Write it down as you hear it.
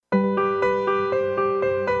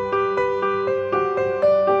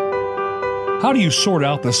How do you sort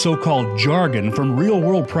out the so-called jargon from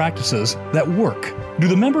real-world practices that work? Do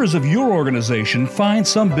the members of your organization find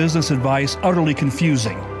some business advice utterly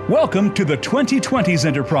confusing? Welcome to the 2020s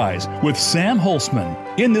Enterprise with Sam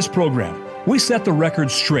Holzman. In this program, we set the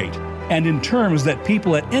record straight and in terms that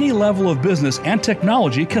people at any level of business and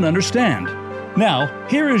technology can understand. Now,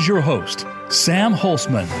 here is your host, Sam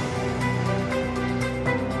Holzman.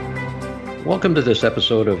 Welcome to this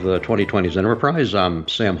episode of the 2020s Enterprise. I'm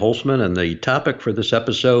Sam Holzman, and the topic for this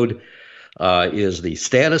episode is the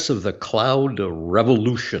status of the cloud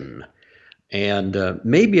revolution. And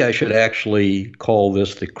maybe I should actually call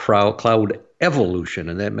this the cloud evolution,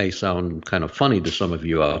 and that may sound kind of funny to some of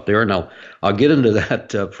you out there. Now, I'll get into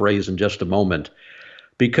that phrase in just a moment,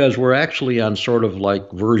 because we're actually on sort of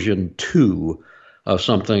like version 2 of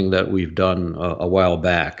something that we've done a while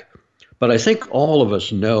back. But I think all of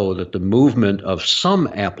us know that the movement of some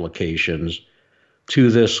applications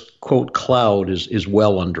to this, quote, cloud is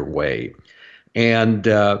well underway. And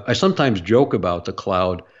I sometimes joke about the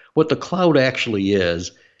cloud. What the cloud actually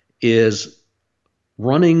is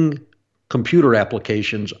running computer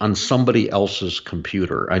applications on somebody else's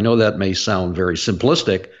computer. I know that may sound very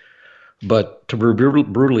simplistic, but to be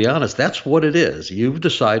brutally honest, that's what it is. You've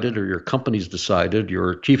decided, or your company's decided,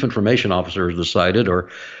 your chief information officer has decided,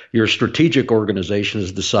 or your strategic organization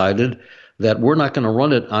has decided that we're not going to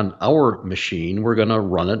run it on our machine. We're going to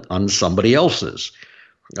run it on somebody else's.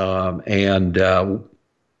 And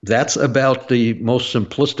that's about the most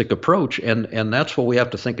simplistic approach. And that's what we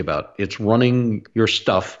have to think about. It's running your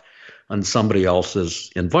stuff on somebody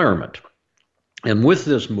else's environment. And with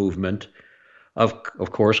this movement, of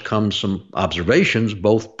course, comes some observations,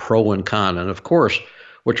 both pro and con. And of course,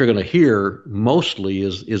 what you're going to hear mostly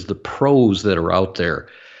is the pros that are out there.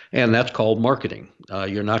 And that's called marketing.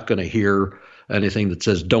 You're not going to hear anything that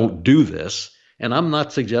says, don't do this. And I'm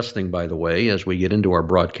not suggesting, by the way, as we get into our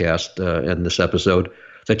broadcast in this episode,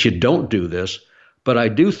 that you don't do this. But I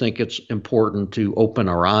do think it's important to open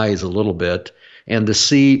our eyes a little bit and to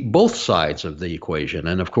see both sides of the equation.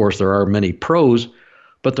 And of course, there are many pros,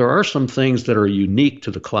 but there are some things that are unique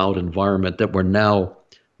to the cloud environment that we're now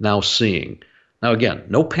seeing. Now, again,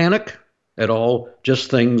 no panic at all,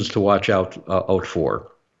 just things to watch out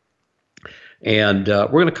for. And we're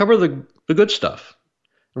going to cover the good stuff.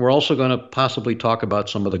 And we're also going to possibly talk about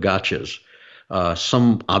some of the gotchas,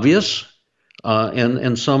 some obvious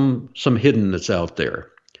and some hidden that's out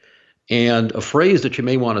there. And a phrase that you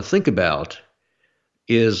may want to think about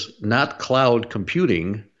is not cloud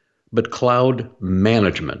computing, but cloud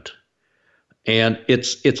management. And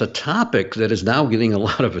it's a topic that is now getting a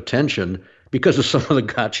lot of attention because of some of the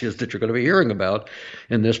gotchas that you're going to be hearing about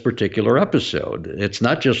in this particular episode. It's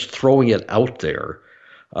not just throwing it out there,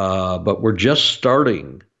 but we're just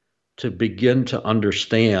starting to begin to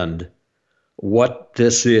understand what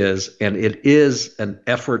this is, and it is an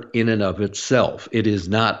effort in and of itself. It is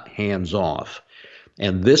not hands-off.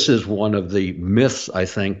 And this is one of the myths, I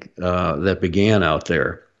think, that began out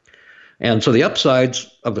there. And so the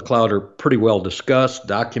upsides of the cloud are pretty well discussed,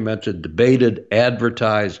 documented, debated,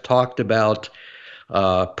 advertised, talked about,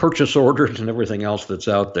 purchase ordered, and everything else that's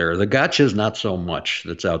out there. The gotchas, not so much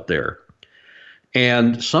that's out there.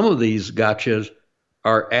 And some of these gotchas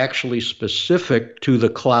are actually specific to the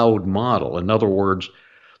cloud model. In other words,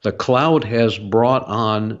 the cloud has brought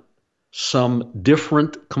on some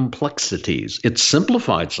different complexities. It's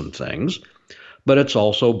simplified some things, but it's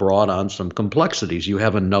also brought on some complexities. You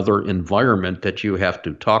have another environment that you have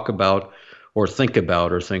to talk about or think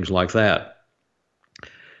about or things like that.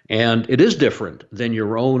 And it is different than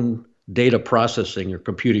your own data processing or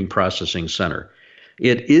computing processing center.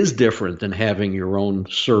 It is different than having your own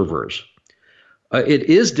servers. It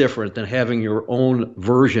is different than having your own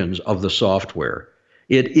versions of the software.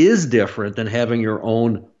 It is different than having your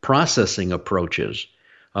own processing approaches,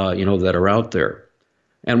 that are out there.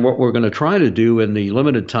 And what we're going to try to do in the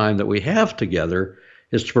limited time that we have together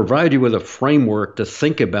is to provide you with a framework to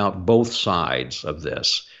think about both sides of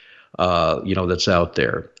this, that's out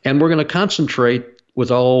there. And we're going to concentrate,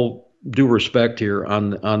 with all due respect here,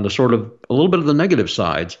 on the sort of a little bit of the negative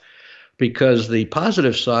sides, because the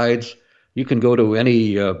positive sides, you can go to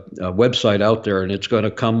any website out there and it's going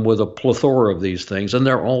to come with a plethora of these things, and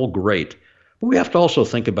they're all great. But we have to also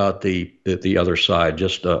think about the other side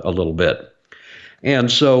just a little bit.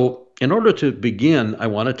 And so in order to begin, I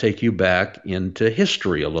want to take you back into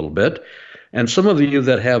history a little bit. And some of you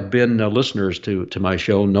that have been listeners to my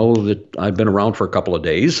show know that I've been around for a couple of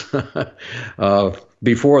days.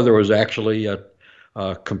 Before there was actually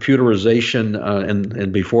computerization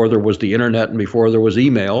and before there was the internet and before there was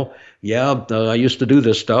email, I used to do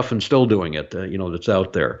this stuff and still doing it, that's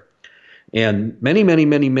out there. And many, many,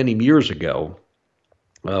 many, many years ago,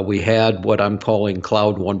 we had what I'm calling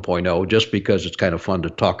Cloud 1.0, just because it's kind of fun to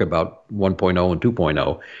talk about 1.0 and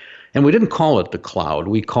 2.0. And we didn't call it the cloud,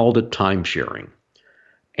 we called it time sharing.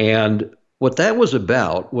 And what that was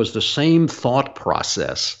about was the same thought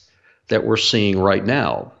process that we're seeing right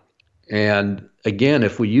now. And again,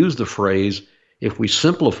 if we use the phrase, if we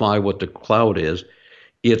simplify what the cloud is,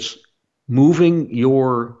 it's moving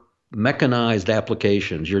your mechanized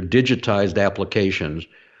applications, your digitized applications,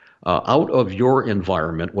 out of your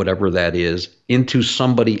environment, whatever that is, into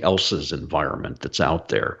somebody else's environment that's out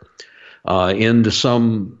there, into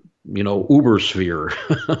some, Uber sphere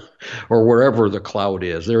or wherever the cloud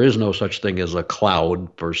is. There is no such thing as a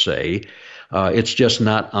cloud per se. It's just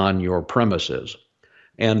not on your premises.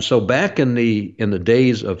 And so back in the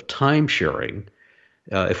days of time sharing,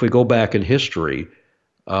 if we go back in history,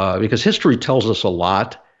 because history tells us a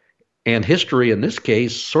lot, and history in this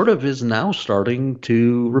case sort of is now starting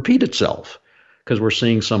to repeat itself, because we're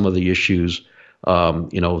seeing some of the issues,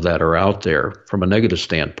 that are out there from a negative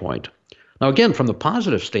standpoint. Now, again, from the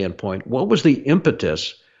positive standpoint, what was the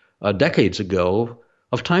impetus decades ago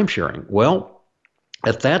of time sharing? Well,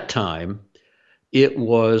 at that time, it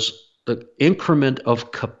was the increment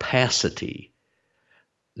of capacity.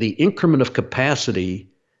 The increment of capacity,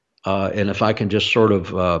 and if I can just sort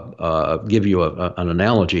of give you an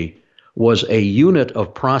analogy, was a unit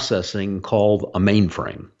of processing called a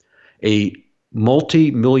mainframe, a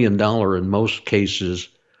multi-million-dollar, in most cases,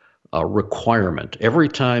 requirement. Every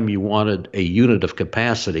time you wanted a unit of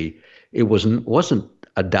capacity, it wasn't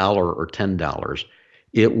 $1 or $10.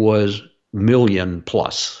 It was million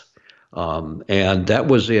plus. And that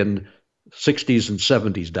was in 60s and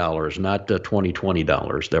 70s dollars, not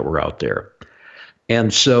 $20 that were out there.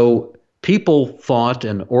 And so people thought,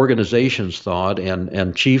 and organizations thought,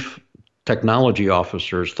 and chief technology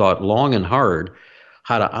officers thought long and hard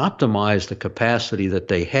how to optimize the capacity that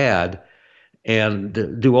they had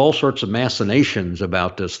and do all sorts of machinations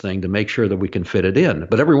about this thing to make sure that we can fit it in.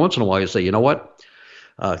 But every once in a while you say, you know what?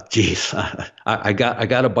 I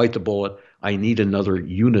got to bite the bullet. I need another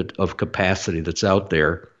unit of capacity that's out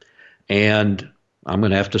there, and I'm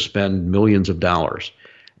going to have to spend millions of dollars.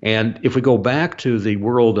 And if we go back to the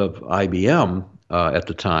world of IBM at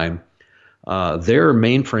the time, their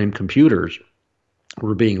mainframe computers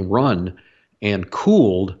were being run and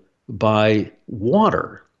cooled by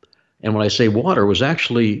water. And when I say water, it was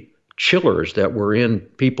actually chillers that were in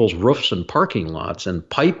people's roofs and parking lots, and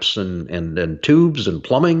pipes and tubes and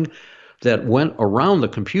plumbing that went around the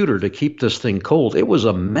computer to keep this thing cold. It was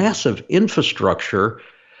a massive infrastructure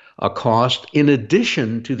cost in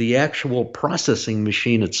addition to the actual processing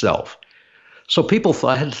machine itself. So people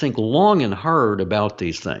thought, had to think long and hard about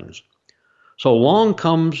these things. So along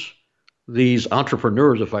comes these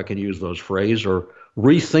entrepreneurs, if I can use those phrases, or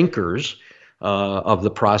rethinkers of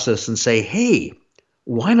the process, and say, hey,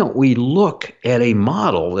 why don't we look at a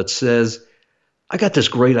model that says, I got this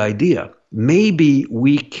great idea. Maybe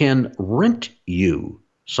we can rent you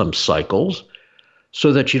some cycles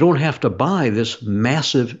so that you don't have to buy this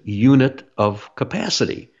massive unit of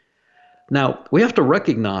capacity. Now, we have to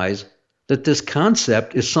recognize that this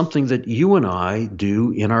concept is something that you and I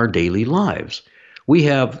do in our daily lives. We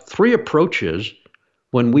have three approaches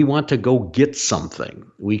when we want to go get something.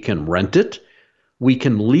 We can rent it, we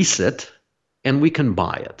can lease it, and we can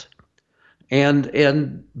buy it.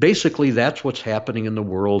 And basically that's what's happening in the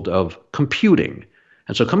world of computing.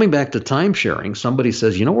 And so coming back to time sharing, somebody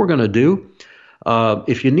says, you know what we're going to do?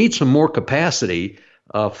 If you need some more capacity,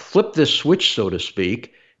 flip this switch, so to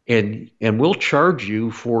speak, and we'll charge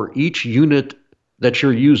you for each unit that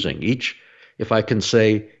you're using, each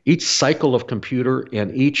cycle of computer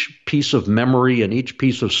and each piece of memory and each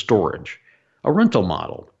piece of storage, a rental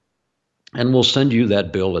model. And we'll send you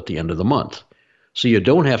that bill at the end of the month. So you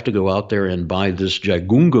don't have to go out there and buy this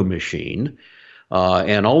Jagunga machine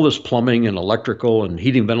and all this plumbing and electrical and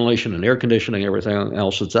heating, ventilation, and air conditioning, everything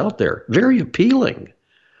else that's out there. Very appealing,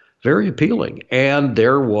 very appealing. And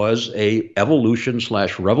there was a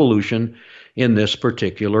evolution/revolution in this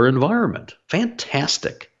particular environment.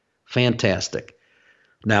 Fantastic, fantastic.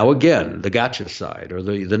 Now, again, the gotcha side, or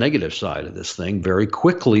the negative side of this thing, very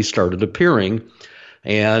quickly started appearing,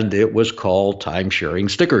 and it was called time-sharing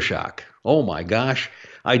sticker shock. Oh my gosh,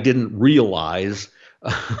 I didn't realize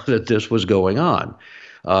that this was going on.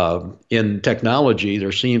 In technology,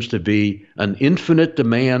 there seems to be an infinite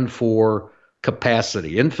demand for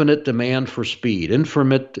capacity, infinite demand for speed,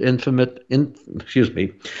 infinite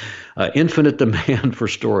demand for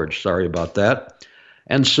storage. Sorry about that.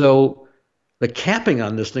 And so the capping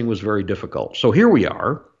on this thing was very difficult. So here we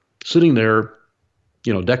are, sitting there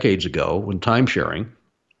decades ago when time sharing.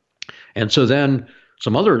 And so then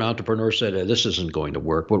some other entrepreneurs said, this isn't going to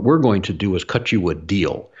work. What we're going to do is cut you a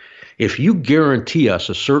deal. If you guarantee us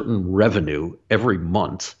a certain revenue every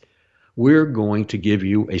month, we're going to give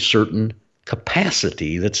you a certain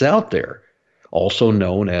capacity that's out there, also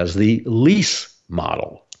known as the lease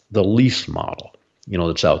model,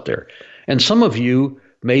 that's out there. And some of you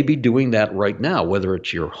may be doing that right now, whether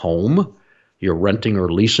it's your home, you're renting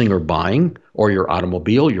or leasing or buying, or your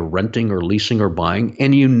automobile, you're renting or leasing or buying.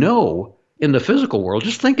 And in the physical world,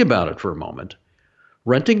 just think about it for a moment.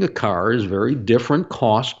 Renting a car is very different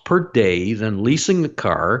cost per day than leasing a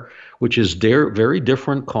car, which is very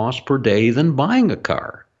different cost per day than buying a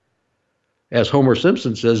car. As Homer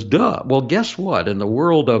Simpson says, duh. Well, guess what? In the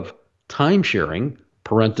world of time sharing,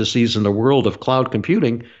 parentheses, in the world of cloud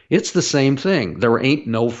computing, it's the same thing. There ain't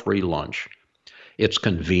no free lunch. It's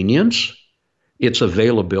convenience, it's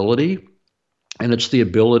availability, and it's the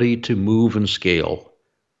ability to move and scale.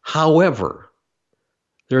 However,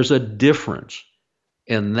 there's a difference.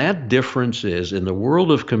 And that difference is, in the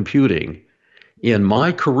world of computing, in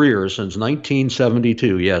my career since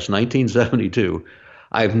 1972,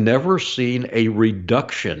 I've never seen a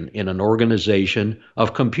reduction in an organization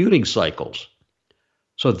of computing cycles.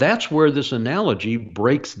 So that's where this analogy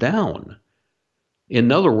breaks down.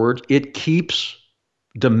 In other words, it keeps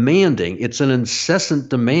demanding, it's an incessant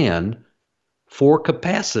demand for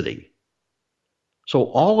capacity.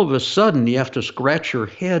 So all of a sudden, you have to scratch your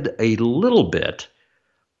head a little bit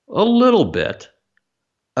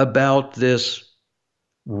about this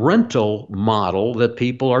rental model that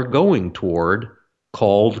people are going toward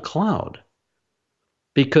called cloud.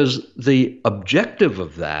 Because the objective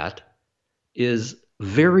of that is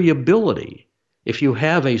variability. If you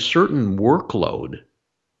have a certain workload,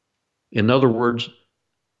 in other words,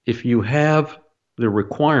 if you have the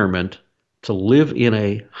requirement to live in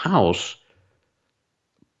a house,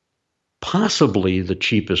 possibly the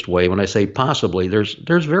cheapest way, when I say possibly, there's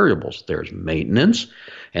variables. There's maintenance,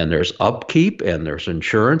 and there's upkeep, and there's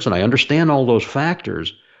insurance, and I understand all those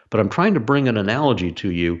factors, but I'm trying to bring an analogy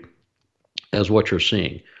to you as what you're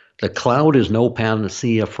seeing. The cloud is no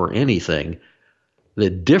panacea for anything. The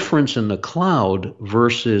difference in the cloud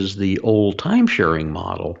versus the old time-sharing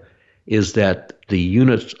model is that the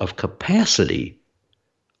units of capacity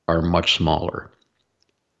are much smaller.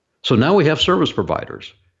 So now we have service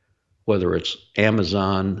providers, whether it's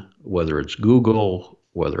Amazon, whether it's Google,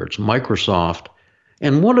 whether it's Microsoft.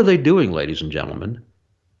 And what are they doing, ladies and gentlemen?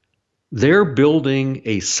 They're building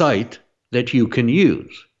a site that you can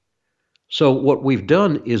use. So what we've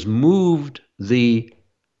done is moved the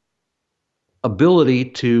ability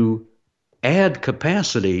to add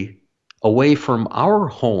capacity away from our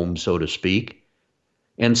home, so to speak,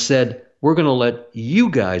 and said, we're going to let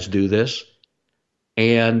you guys do this,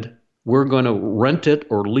 and we're going to rent it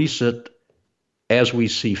or lease it as we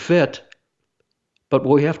see fit. But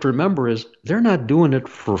what we have to remember is they're not doing it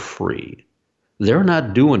for free. They're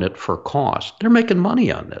not doing it for cost. They're making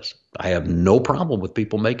money on this. I have no problem with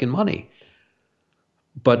people making money.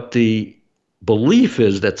 But the belief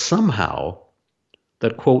is that somehow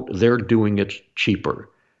that, quote, they're doing it cheaper.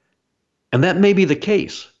 And that may be the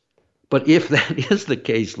case. But if that is the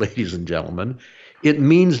case, ladies and gentlemen, it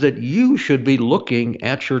means that you should be looking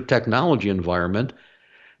at your technology environment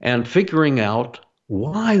and figuring out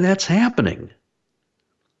why that's happening.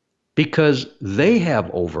 Because they have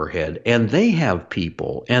overhead, and they have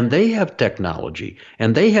people, and they have technology,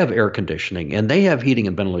 and they have air conditioning, and they have heating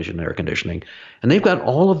and ventilation and air conditioning, and they've got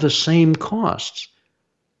all of the same costs.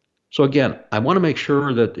 So again, I want to make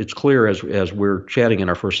sure that it's clear as we're chatting in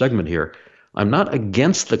our first segment here, I'm not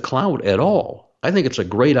against the cloud at all. I think it's a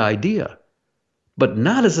great idea, but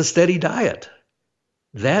not as a steady diet.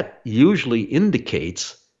 That usually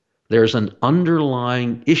indicates there's an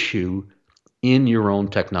underlying issue in your own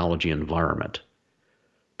technology environment.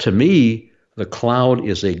 To me, the cloud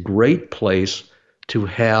is a great place to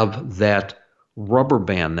have that rubber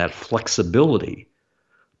band, that flexibility,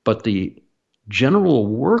 but the general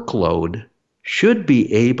workload should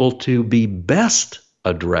be able to be best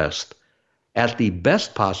addressed at the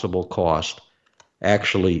best possible cost,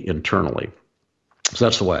 actually internally. So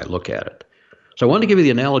that's the way I look at it. So I want to give you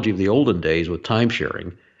the analogy of the olden days with time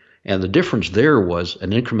sharing. And the difference there was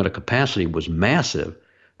an increment of capacity was massive.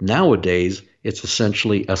 Nowadays, it's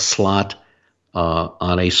essentially a slot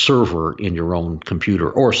on a server in your own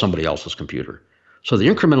computer or somebody else's computer. So the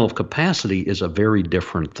incremental of capacity is a very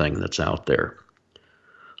different thing that's out there.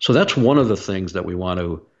 So that's one of the things that we want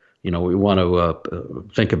to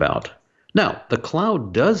think about. Now, the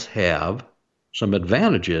cloud does have some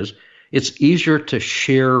advantages. It's easier to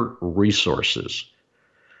share resources.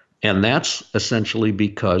 And that's essentially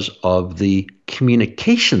because of the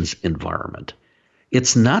communications environment.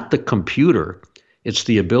 It's not the computer, it's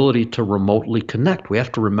the ability to remotely connect. We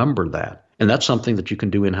have to remember that. And that's something that you can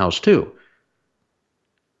do in-house too.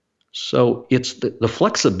 So it's the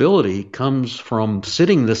flexibility comes from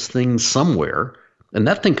sitting this thing somewhere, and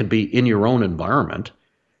that thing could be in your own environment,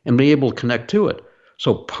 and be able to connect to it.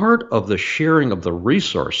 So part of the sharing of the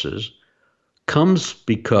resources comes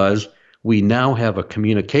because we now have a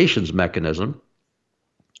communications mechanism,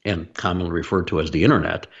 and commonly referred to as the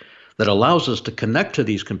internet, that allows us to connect to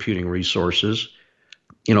these computing resources,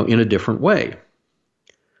 in a different way.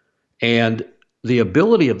 And the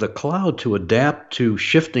ability of the cloud to adapt to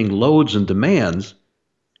shifting loads and demands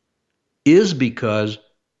is because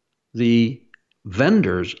the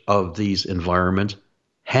vendors of these environments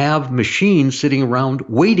have machines sitting around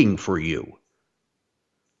waiting for you.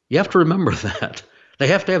 You have to remember that. They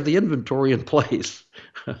have to have the inventory in place.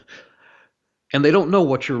 And they don't know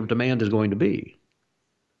what your demand is going to be.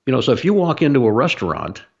 So if you walk into a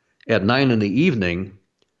restaurant at 9 p.m,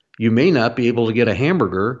 you may not be able to get a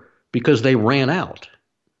hamburger because they ran out.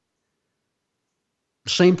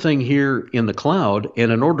 Same thing here in the cloud.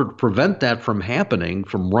 And in order to prevent that from happening,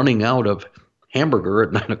 from running out of hamburger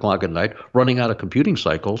at 9 o'clock at night, running out of computing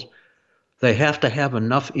cycles, they have to have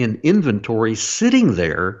enough in inventory sitting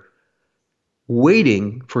there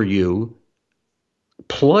waiting for you,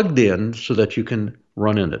 plugged in so that you can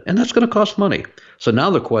run in it. And that's going to cost money. So now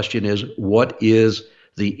the question is, what is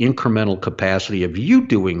the incremental capacity of you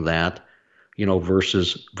doing that,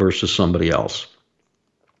 versus somebody else?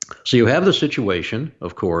 So you have the situation,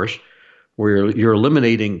 of course, where you're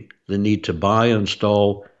eliminating the need to buy,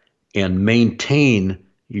 install, and maintain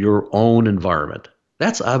your own environment.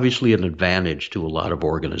 That's obviously an advantage to a lot of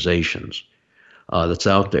organizations that's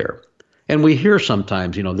out there. And we hear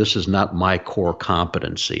sometimes, this is not my core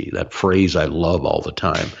competency, that phrase I love all the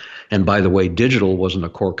time. And by the way, digital wasn't a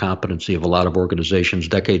core competency of a lot of organizations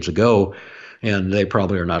decades ago, and they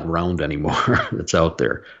probably are not around anymore. That's out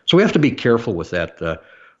there. So we have to be careful with that,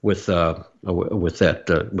 with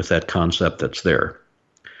that concept that's there.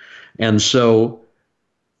 And so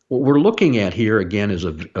what we're looking at here again is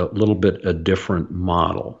a little bit a different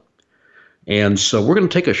model. And so we're going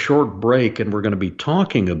to take a short break, and we're going to be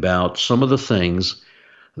talking about some of the things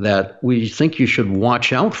that we think you should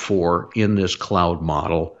watch out for in this cloud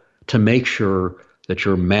model to make sure that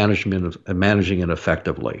you're managing it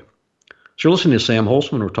effectively. So you're listening to Sam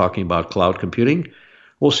Holzman. We're talking about cloud computing.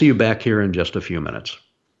 We'll see you back here in just a few minutes.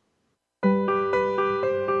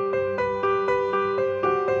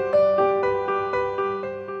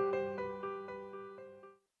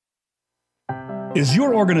 Is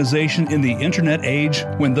your organization in the internet age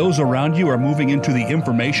when those around you are moving into the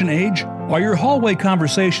information age? Are your hallway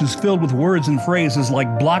conversations filled with words and phrases like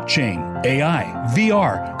blockchain, AI,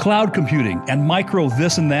 VR, cloud computing, and micro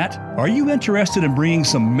this and that? Are you interested in bringing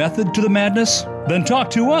some method to the madness? Then talk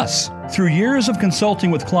to us. Through years of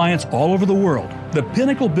consulting with clients all over the world, the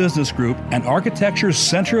Pinnacle Business Group and Architecture's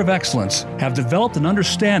Center of Excellence have developed an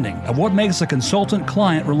understanding of what makes a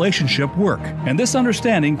consultant-client relationship work. And this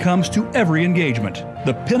understanding comes to every engagement.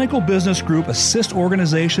 The Pinnacle Business Group assists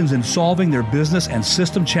organizations in solving their business and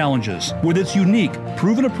system challenges with its unique,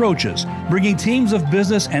 proven approaches, bringing teams of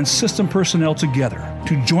business and system personnel together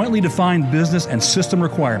to jointly define business and system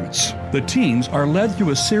requirements. The teams are led through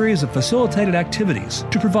a series of facilitated activities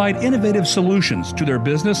to provide innovative solutions to their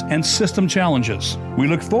business and system challenges. We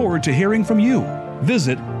look forward to hearing from you.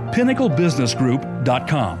 Visit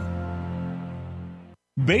pinnaclebusinessgroup.com.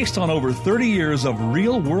 Based on over 30 years of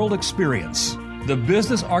real-world experience, the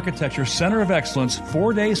Business Architecture Center of Excellence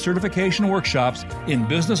 4-day certification workshops in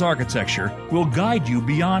business architecture will guide you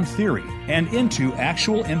beyond theory and into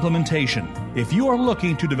actual implementation. If you are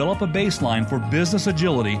looking to develop a baseline for business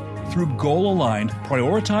agility through goal-aligned,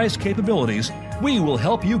 prioritized capabilities, we will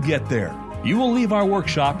help you get there. You will leave our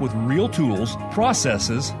workshop with real tools,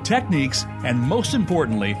 processes, techniques, and most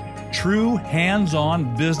importantly, true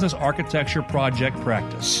hands-on business architecture project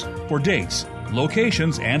practice. For dates,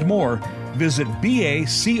 locations, and more, visit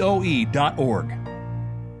bacoe.org.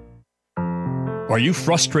 Are you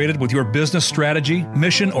frustrated with your business strategy,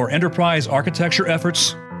 mission, or enterprise architecture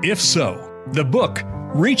efforts? If so, the book,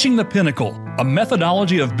 Reaching the Pinnacle, A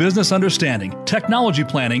Methodology of Business Understanding, Technology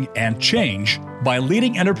Planning, and Change, by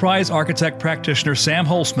leading enterprise architect practitioner Sam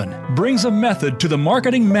Holzman, brings a method to the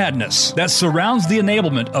marketing madness that surrounds the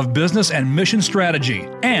enablement of business and mission strategy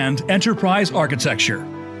and enterprise architecture.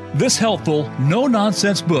 This helpful,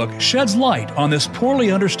 no-nonsense book sheds light on this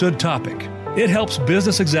poorly understood topic. It helps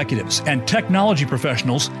business executives and technology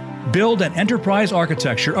professionals build an enterprise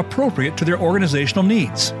architecture appropriate to their organizational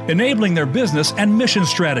needs, enabling their business and mission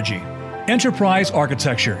strategy. Enterprise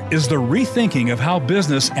architecture is the rethinking of how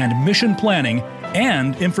business and mission planning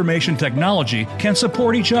and information technology can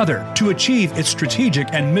support each other to achieve its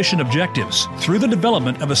strategic and mission objectives through the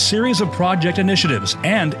development of a series of project initiatives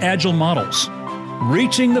and agile models.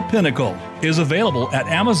 Reaching the Pinnacle is available at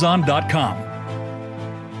Amazon.com.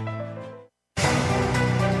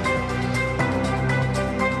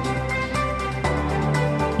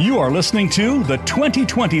 You are listening to the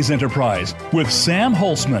 2020s Enterprise with Sam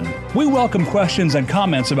Holzman. We welcome questions and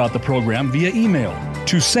comments about the program via email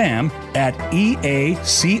to sam@eacoe.org.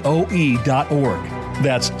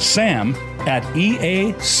 That's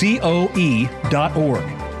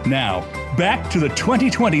sam@eacoe.org. Now, back to the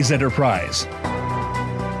 2020s Enterprise.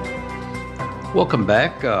 Welcome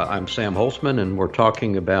back. I'm Sam Holzman, and we're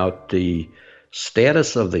talking about the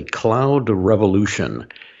status of the cloud revolution.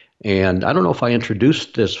 And I don't know if I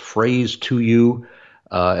introduced this phrase to you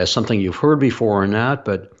as something you've heard before or not,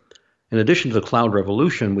 but in addition to the cloud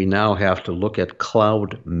revolution, we now have to look at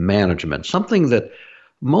cloud management, something that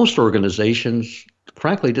most organizations,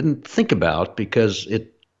 frankly, didn't think about because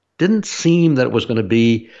it didn't seem that it was going to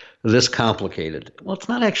be this complicated. Well, it's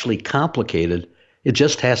not actually complicated. It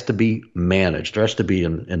just has to be managed. There has to be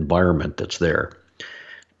an environment that's there.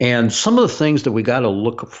 And some of the things that we got to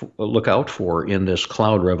look out for in this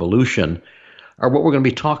cloud revolution are what we're going to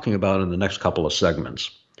be talking about in the next couple of segments.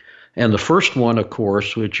 And the first one, of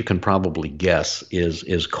course, which you can probably guess,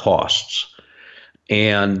 is costs.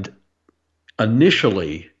 And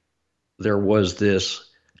initially, there was this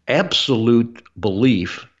absolute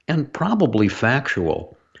belief, and probably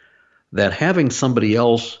factual, that having somebody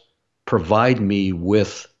else provide me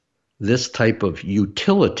with this type of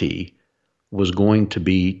utility was going to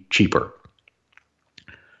be cheaper.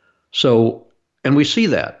 So, and we see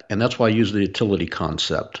that, and that's why I use the utility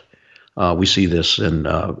concept. We see this in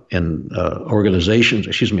organizations,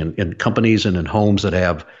 in companies and in homes that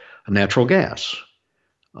have natural gas,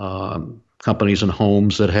 companies and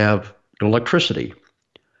homes that have electricity.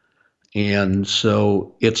 And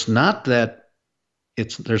so it's not that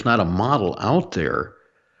there's not a model out there,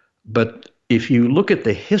 but if you look at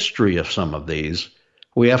the history of some of these,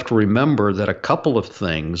 we have to remember that a couple of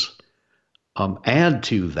things add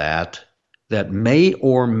to that may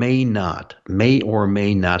or may not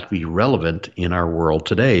be relevant in our world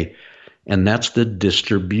today, and that's the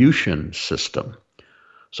distribution system.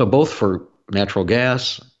 So both for natural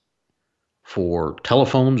gas, for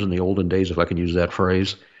telephones in the olden days, if I can use that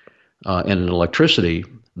phrase, and in electricity,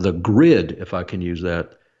 the grid, if I can use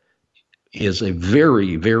that, is a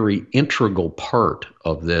very, very integral part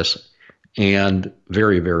of this, and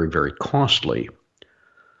very, very, very costly.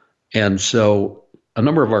 And so a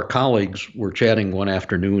number of our colleagues were chatting one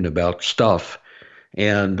afternoon about stuff,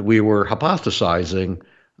 and we were hypothesizing.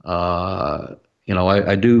 I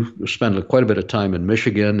do spend quite a bit of time in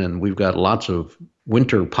Michigan, and we've got lots of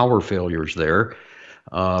winter power failures there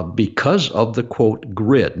because of the, quote,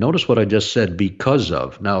 grid. Notice what I just said, because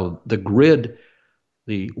of. Now, the grid,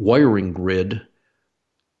 the wiring grid,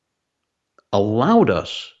 allowed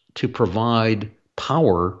us to provide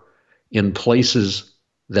power in places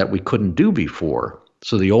that we couldn't do before.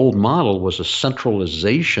 So the old model was a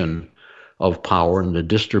centralization of power and the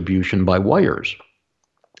distribution by wires.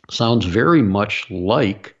 Sounds very much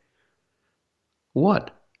like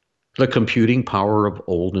what? The computing power of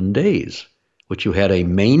olden days, which you had a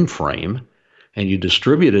mainframe and you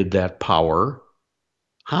distributed that power.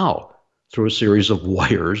 How? Through a series of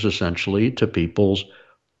wires, essentially, to people's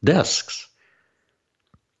desks.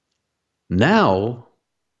 Now,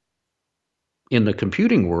 in the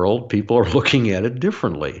computing world, people are looking at it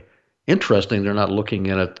differently. Interesting, they're not looking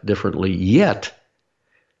at it differently yet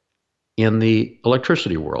in the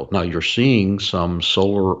electricity world. Now, you're seeing some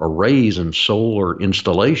solar arrays and solar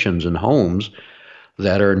installations in homes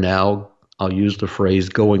that are now, I'll use the phrase,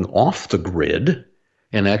 going off the grid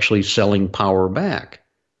and actually selling power back,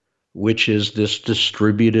 which is this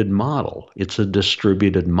distributed model. It's a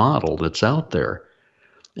distributed model that's out there.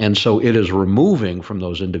 And so it is removing from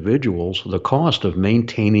those individuals the cost of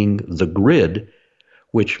maintaining the grid,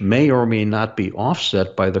 which may or may not be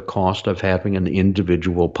offset by the cost of having an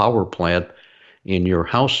individual power plant in your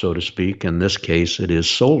house, so to speak. In this case, it is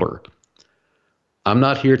solar. I'm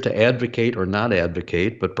not here to advocate or not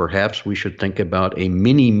advocate, but perhaps we should think about a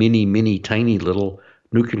mini, tiny little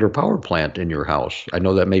nuclear power plant in your house. I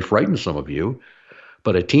know that may frighten some of you,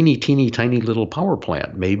 but a teeny, tiny little power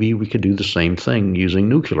plant, maybe we could do the same thing using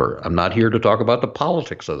nuclear. I'm not here to talk about the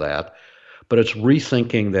politics of that, but it's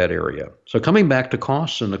rethinking that area. So coming back to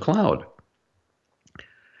costs in the cloud,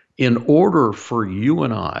 in order for you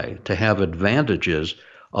and I to have advantages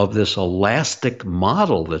of this elastic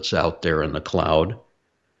model that's out there in the cloud,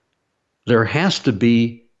 there has to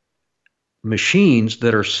be machines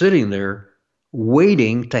that are sitting there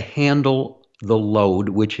waiting to handle the load,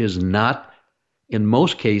 which is not, in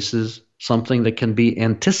most cases, something that can be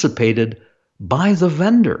anticipated by the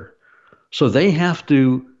vendor. So they have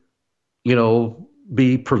to,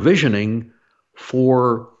 be provisioning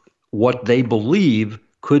for what they believe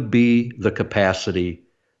could be the capacity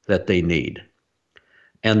that they need.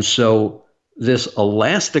 And so this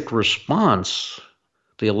elastic response,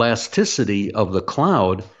 the elasticity of the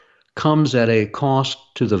cloud, comes at a cost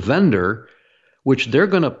to the vendor, which they're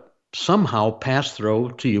going to somehow pass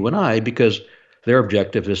through to you and I, because their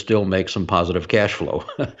objective is still make some positive cash flow,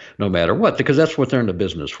 no matter what, because that's what they're in the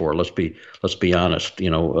business for. Let's be honest,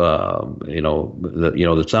 that's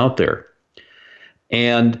out there.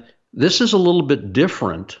 And this is a little bit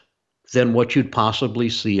different than what you'd possibly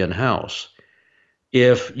see in-house.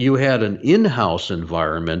 If you had an in-house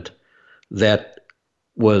environment that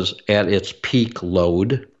was at its peak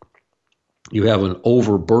load, you have an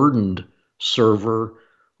overburdened server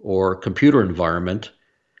or computer environment,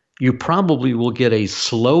 you probably will get a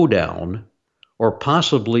slowdown or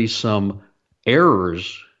possibly some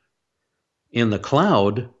errors in the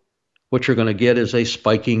cloud. What you're going to get is a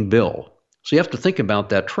spiking bill. So you have to think about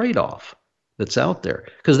that trade-off that's out there,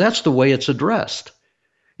 because that's the way it's addressed.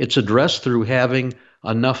 It's addressed through having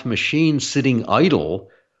enough machines sitting idle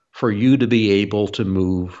for you to be able to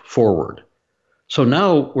move forward. So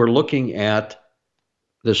now we're looking at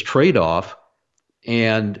this trade-off,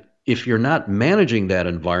 and if you're not managing that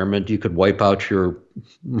environment, you could wipe out your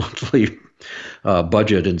monthly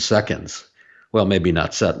budget in seconds. Well, maybe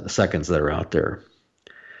not seconds that are out there.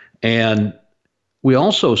 And we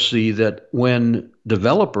also see that when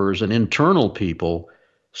developers and internal people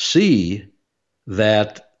see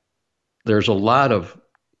that there's a lot of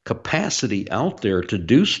capacity out there to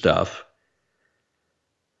do stuff,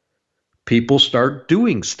 people start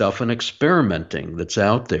doing stuff and experimenting that's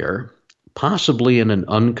out there, possibly in an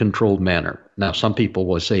uncontrolled manner. Now, some people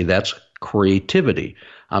will say that's creativity.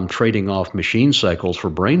 I'm trading off machine cycles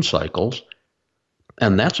for brain cycles,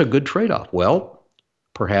 and that's a good trade-off. Well,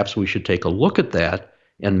 perhaps we should take a look at that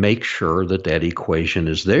and make sure that that equation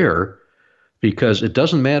is there, because it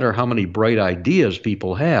doesn't matter how many bright ideas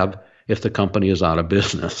people have if the company is out of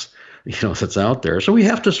business, that's out there. So we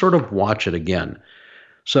have to sort of watch it again.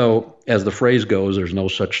 So as the phrase goes, there's no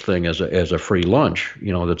such thing as a free lunch,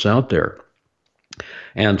 that's out there.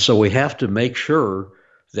 And so we have to make sure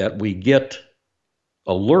that we get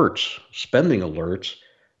alerts, spending alerts,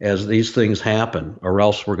 as these things happen, or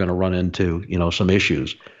else we're going to run into, some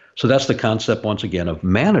issues. So that's the concept, once again, of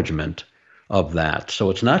management of that. So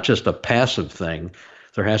it's not just a passive thing.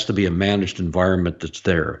 There has to be a managed environment that's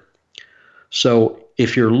there. So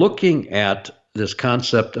if you're looking at this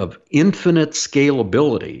concept of infinite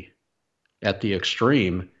scalability at the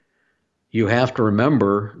extreme, you have to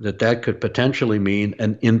remember that that could potentially mean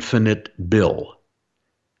an infinite bill.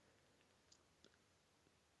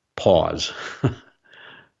 Pause.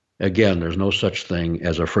 Again, there's no such thing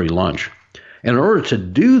as a free lunch. In order to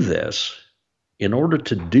do this,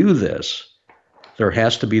 there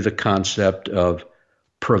has to be the concept of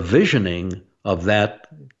provisioning of that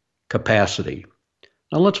capacity.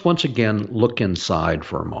 Now let's once again look inside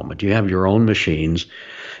for a moment. You have your own machines,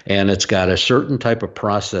 and it's got a certain type of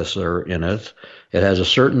processor in it. It has a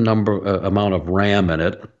certain amount of RAM in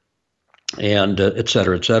it, and et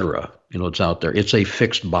cetera, et cetera. It's out there. It's a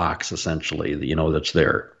fixed box, essentially, that's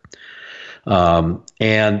there.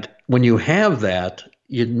 And when you have that,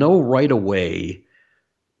 you know right away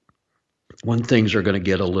when things are going to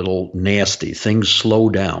get a little nasty. Things slow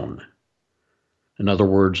down. In other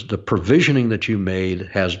words, the provisioning that you made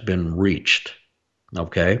has been reached,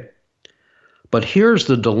 okay? But here's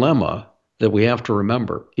the dilemma that we have to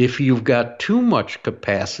remember. If you've got too much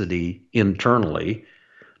capacity internally,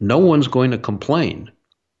 no one's going to complain.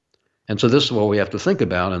 And so this is what we have to think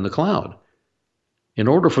about in the cloud. In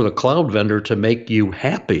order for the cloud vendor to make you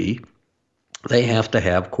happy, they have to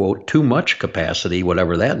have, quote, too much capacity,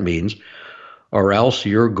 whatever that means, or else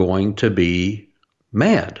you're going to be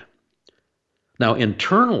mad. Now,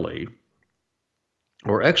 internally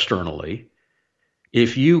or externally,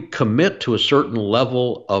 if you commit to a certain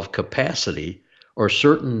level of capacity or a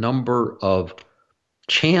certain number of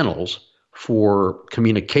channels for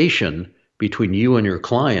communication between you and your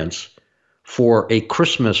clients for a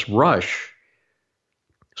Christmas rush,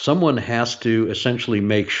 someone has to essentially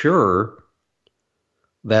make sure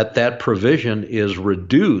that that provision is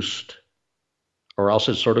reduced, or else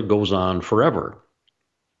it sort of goes on forever.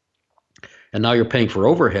 And now you're paying for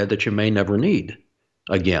overhead that you may never need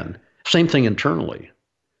again. Same thing internally.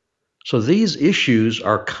 So these issues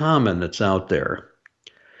are common that's out there.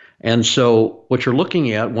 And so what you're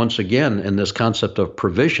looking at, once again, in this concept of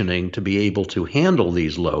provisioning to be able to handle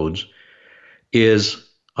these loads is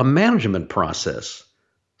a management process.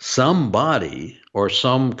 Somebody or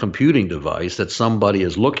some computing device that somebody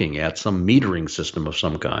is looking at, some metering system of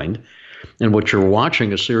some kind, in which you're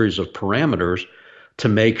watching a series of parameters to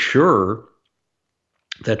make sure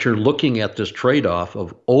that you're looking at this trade-off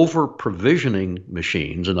of over-provisioning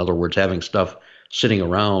machines, in other words, having stuff sitting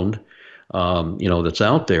around, that's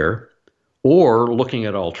out there, or looking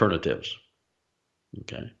at alternatives.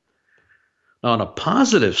 Okay. Now, on a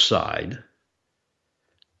positive side,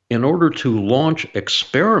 in order to launch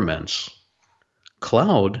experiments,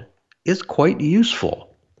 cloud is quite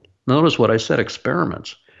useful. Notice what I said,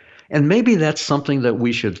 experiments. And maybe that's something that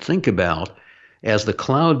we should think about as the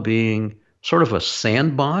cloud being sort of a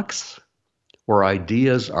sandbox where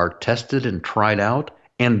ideas are tested and tried out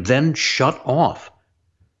and then shut off.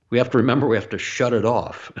 We have to remember we have to shut it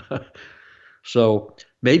off. So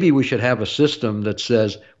maybe we should have a system that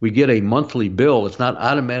says we get a monthly bill. It's not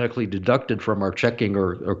automatically deducted from our checking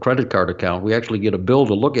or credit card account. We actually get a bill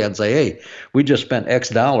to look at and say, hey, we just spent X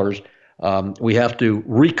dollars. We have to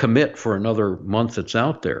recommit for another month that's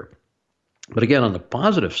out there. But again, on the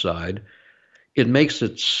positive side, it makes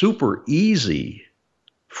it super easy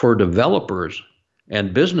for developers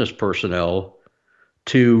and business personnel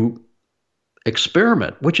to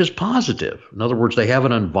experiment, which is positive. In other words, they have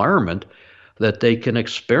an environment that they can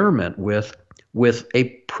experiment with a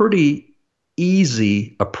pretty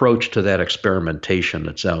easy approach to that experimentation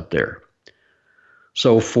that's out there.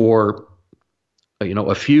 So for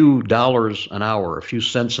a few dollars an hour, a few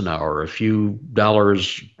cents an hour, a few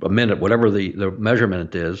dollars a minute, whatever the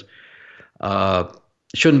measurement is,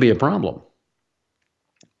 shouldn't be a problem.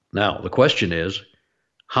 Now, the question is,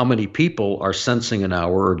 how many people are cents an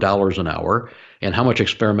hour or dollars an hour, and how much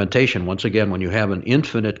experimentation? Once again, when you have an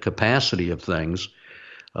infinite capacity of things,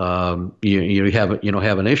 you have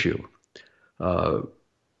an issue. A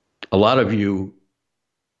lot of you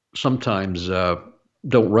sometimes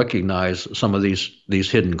don't recognize some of these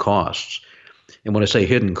hidden costs. And when I say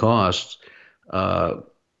hidden costs,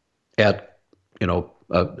 at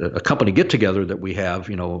a company get-together that we have,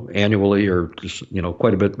 annually or just,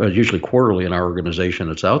 quite a bit, usually quarterly in our organization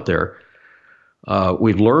that's out there,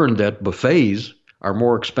 we've learned that buffets are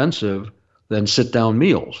more expensive than sit-down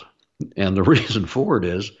meals. And the reason for it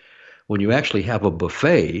is when you actually have a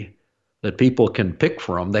buffet that people can pick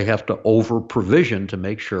from, they have to over-provision to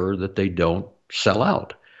make sure that they don't sell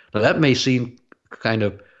out. Now, that may seem kind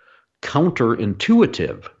of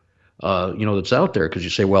counterintuitive, that's out there, because you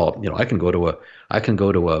say, well, I can go to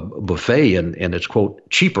a buffet and it's, quote,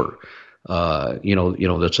 cheaper,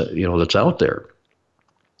 that's out there.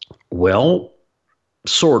 Well,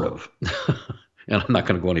 sort of. And I'm not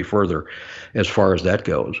going to go any further as far as that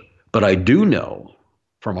goes. But I do know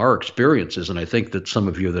from our experiences, and I think that some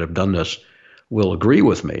of you that have done this will agree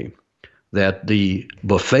with me, that the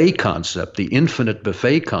buffet concept, the infinite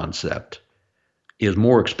buffet concept, is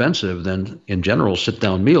more expensive than, in general,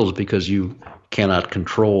 sit-down meals, because you cannot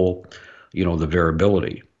control, the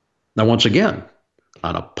variability. Now, once again,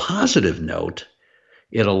 on a positive note,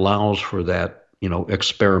 it allows for that,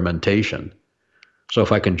 experimentation. So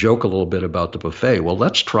if I can joke a little bit about the buffet, well,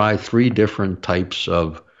 let's try 3 different types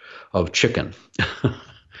of chicken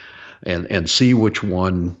and see which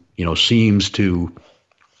one, seems to,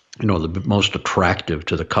 the most attractive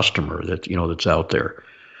to the customer that's out there.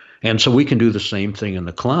 And so we can do the same thing in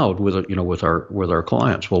the cloud with our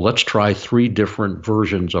clients. Well, let's try 3 different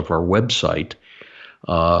versions of our website,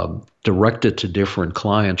 directed to different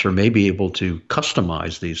clients, or maybe able to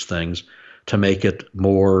customize these things to make it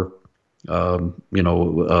more, more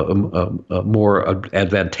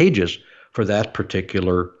advantageous for that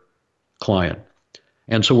particular client.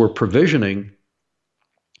 And so we're provisioning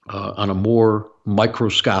on a more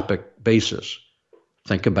microscopic basis.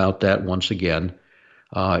 Think about that once again.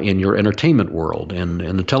 In your entertainment world and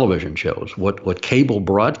in the television shows. What cable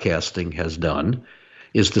broadcasting has done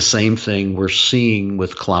is the same thing we're seeing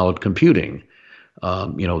with cloud computing,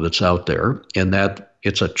 that's out there, and that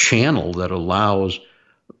it's a channel that allows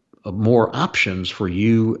more options for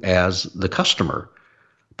you as the customer.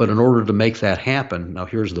 But in order to make that happen, now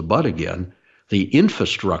here's the but again, the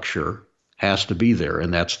infrastructure has to be there,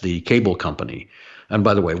 and that's the cable company. And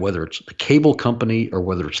by the way, whether it's the cable company or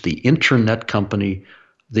whether it's the internet company,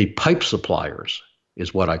 the pipe suppliers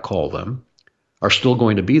is what I call them, are still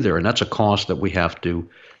going to be there. And that's a cost that we have to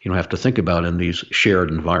think about in these shared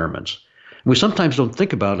environments. We sometimes don't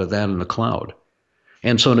think about that in the cloud.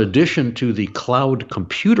 And so in addition to the cloud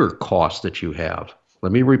computer costs that you have,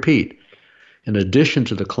 let me repeat, in addition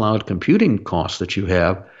to the cloud computing costs that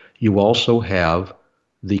you also have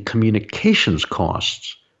the communications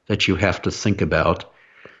costs that you have to think about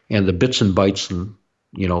and the bits and bytes and,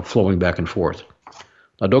 flowing back and forth.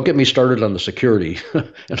 Now, don't get me started on the security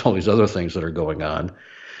and all these other things that are going on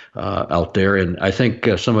out there. And I think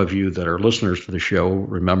some of you that are listeners to the show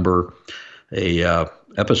remember a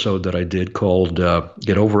episode that I did called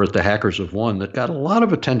Get Over It, The Hackers of One, that got a lot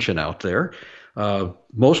of attention out there,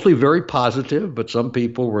 mostly very positive, but some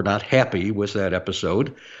people were not happy with that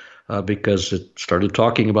episode because it started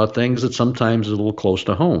talking about things that sometimes is a little close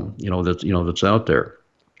to home, that's out there.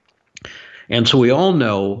 And so we all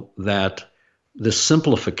know that this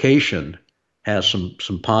simplification has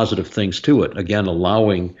some positive things to it. Again,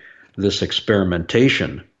 allowing this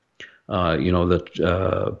experimentation, that's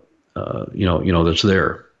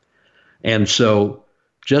there. And so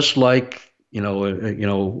just like,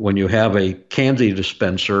 when you have a candy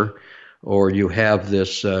dispenser or you have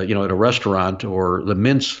this, at a restaurant or the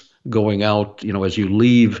mints going out, as you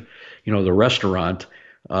leave, the restaurant,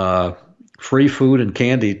 free food and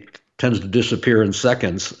candy tends to disappear in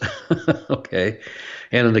seconds. Okay.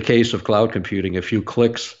 And in the case of cloud computing, a few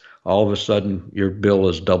clicks, all of a sudden your bill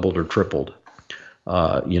is doubled or tripled.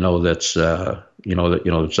 That's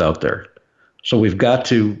out there. So we've got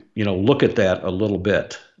to, look at that a little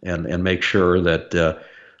bit and make sure that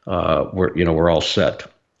we're all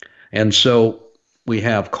set. And so we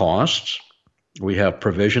have costs, we have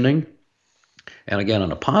provisioning, and again, on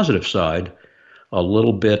the positive side, a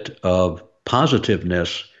little bit of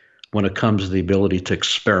positiveness when it comes to the ability to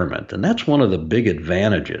experiment. And that's one of the big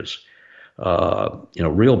advantages,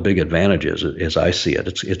 real big advantages as I see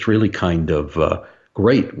it. It's really kind of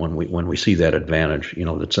great when we see that advantage,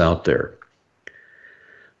 that's out there.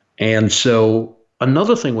 And so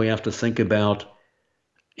another thing we have to think about,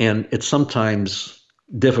 and it's sometimes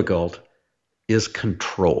difficult, is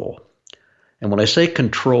control. And when I say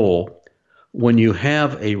control, when you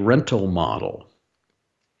have a rental model,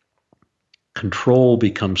 control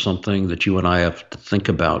becomes something that you and I have to think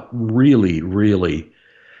about really, really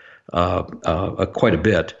quite a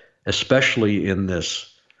bit, especially in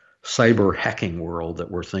this cyber hacking world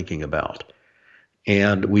that we're thinking about.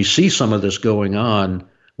 And we see some of this going on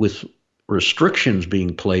with restrictions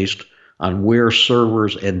being placed on where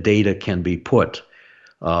servers and data can be put,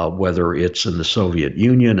 whether it's in the Soviet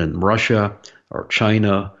Union and Russia or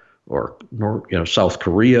China or South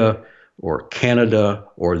Korea or Canada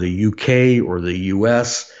or the UK or the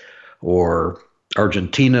US or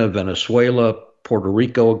Argentina, Venezuela, Puerto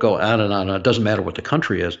Rico, go on and on. It doesn't matter what the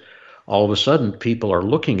country is. All of a sudden, people are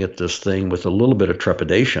looking at this thing with a little bit of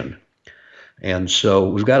trepidation. And so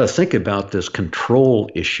we've got to think about this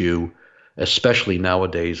control issue, especially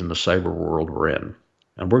nowadays in the cyber world we're in.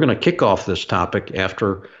 And we're going to kick off this topic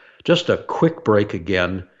after just a quick break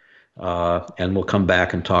again, and we'll come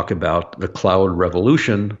back and talk about the cloud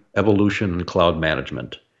revolution, evolution, and cloud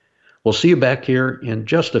management. We'll see you back here in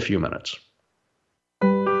just a few minutes.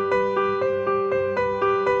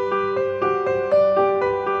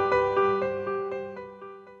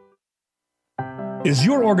 Is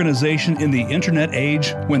your organization in the internet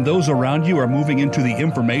age when those around you are moving into the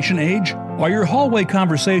information age? Are your hallway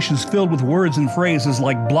conversations filled with words and phrases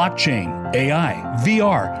like blockchain, AI,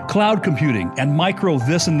 VR, cloud computing, and micro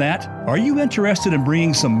this and that? Are you interested in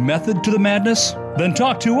bringing some method to the madness? Then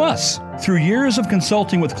talk to us. Through years of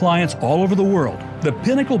consulting with clients all over the world, the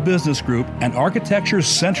Pinnacle Business Group and Architecture's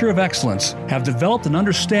Center of Excellence have developed an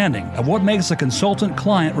understanding of what makes a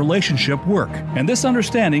consultant-client relationship work. And this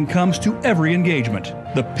understanding comes to every engagement.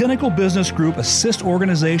 The Pinnacle Business Group assists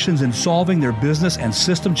organizations in solving their business and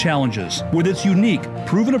system challenges with its unique,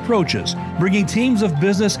 proven approaches, bringing teams of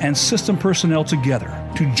business and system personnel together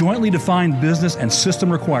to jointly define business and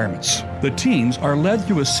system requirements. The teams are led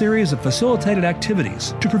through a series of facilitated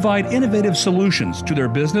activities to provide innovative solutions to their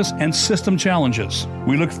business and system challenges.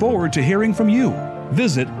 We look forward to hearing from you.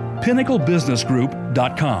 Visit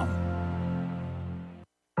pinnaclebusinessgroup.com.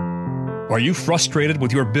 Are you frustrated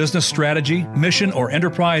with your business strategy, mission, or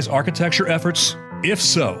enterprise architecture efforts? If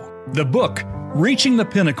so, the book, Reaching the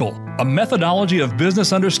Pinnacle, A Methodology of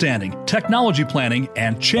Business Understanding, Technology Planning,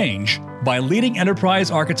 and Change, by leading enterprise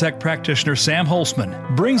architect practitioner Sam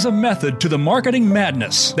Holzman, brings a method to the marketing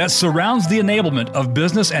madness that surrounds the enablement of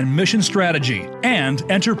business and mission strategy and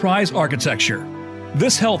enterprise architecture.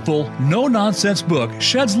 This helpful, no-nonsense book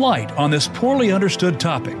sheds light on this poorly understood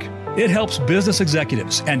topic. It helps business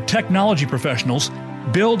executives and technology professionals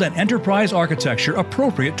build an enterprise architecture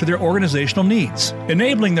appropriate to their organizational needs,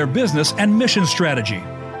 enabling their business and mission strategy.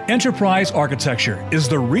 Enterprise architecture is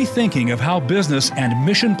the rethinking of how business and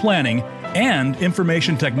mission planning and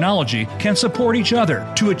information technology can support each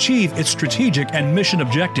other to achieve its strategic and mission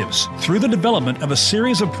objectives through the development of a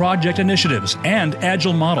series of project initiatives and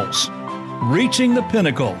agile models. Reaching the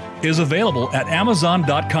Pinnacle is available at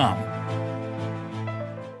Amazon.com.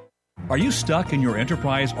 Are you stuck in your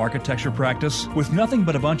enterprise architecture practice with nothing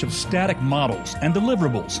but a bunch of static models and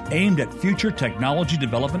deliverables aimed at future technology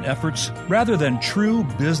development efforts rather than true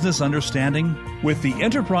business understanding? With the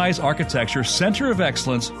Enterprise Architecture Center of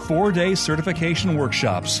Excellence 4-day certification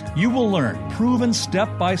workshops, you will learn proven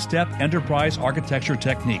step-by-step enterprise architecture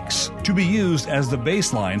techniques to be used as the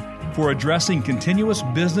baseline for addressing continuous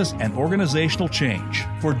business and organizational change.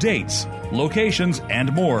 For dates, locations,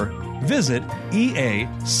 and more, visit eacoe.org.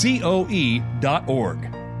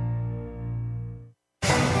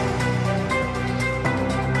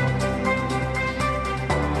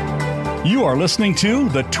 You are listening to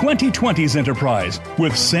the 2020s Enterprise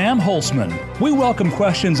with Sam Holzman. We welcome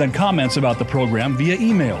questions and comments about the program via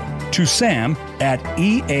email to sam@eacoe.org.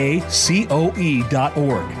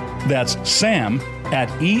 That's sam@eacoe.org.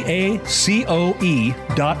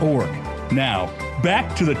 Now,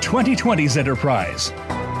 back to the 2020s Enterprise.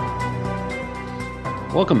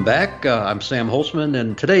 Welcome back. I'm Sam Holzman,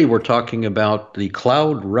 and today we're talking about the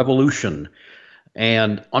cloud revolution.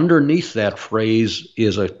 And underneath that phrase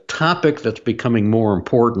is a topic that's becoming more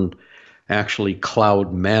important, actually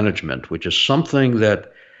cloud management, which is something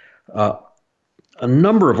that a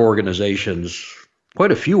number of organizations,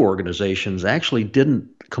 quite a few organizations, actually didn't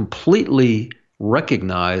completely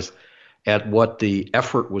recognize at what the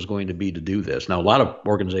effort was going to be to do this. Now, a lot of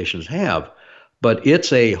organizations have, but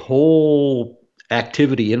it's a whole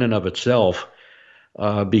activity in and of itself,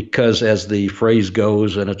 because as the phrase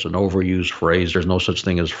goes, and it's an overused phrase, there's no such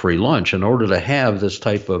thing as free lunch. In order to have this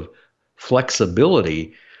type of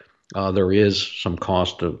flexibility, there is some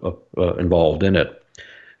cost involved in it.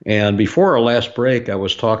 And before our last break, I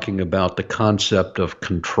was talking about the concept of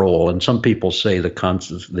control, and some people say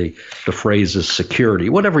the phrase is security,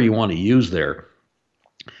 whatever you want to use there.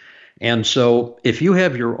 And so if you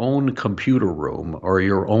have your own computer room or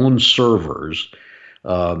your own servers,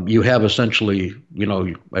 you have essentially,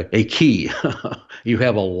 a key, you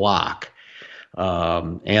have a lock,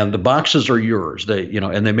 and the boxes are yours.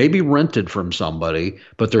 And they may be rented from somebody,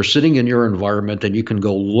 but they're sitting in your environment and you can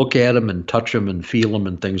go look at them and touch them and feel them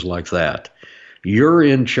and things like that. You're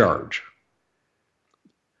in charge.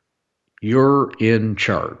 You're in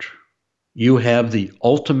charge. You have the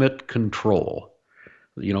ultimate control,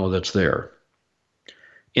 that's there.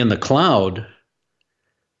 In the cloud,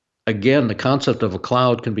 again, the concept of a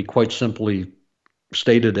cloud can be quite simply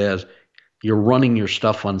stated as you're running your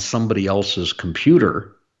stuff on somebody else's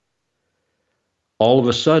computer. All of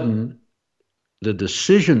a sudden, the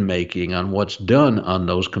decision-making on what's done on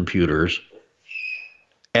those computers,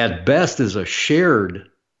 at best, is a shared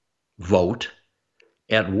vote.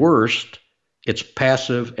 At worst, it's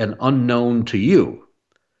passive and unknown to you,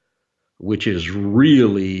 which is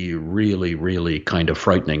really, really, really kind of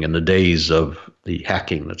frightening in the days of the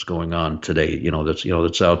hacking that's going on today,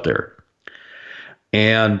 that's out there.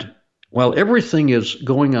 And while everything is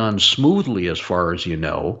going on smoothly as far as you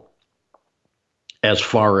know,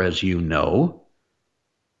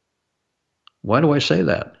 why do I say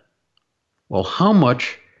that? Well, how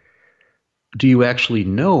much do you actually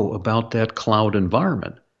know about that cloud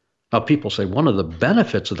environment? Now, people say one of the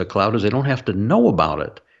benefits of the cloud is they don't have to know about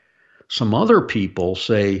it. Some other people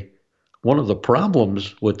say one of the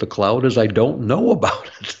problems with the cloud is I don't know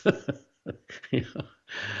about it.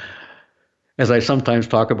 As I sometimes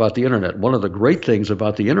talk about the internet, one of the great things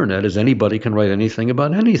about the internet is anybody can write anything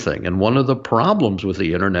about anything. And one of the problems with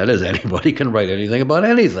the internet is anybody can write anything about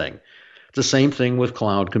anything. It's the same thing with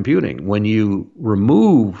cloud computing. When you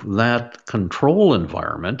remove that control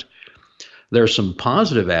environment, there's some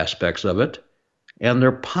positive aspects of it, and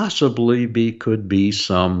there possibly could be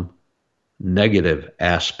some negative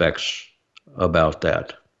aspects about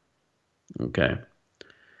that. Okay.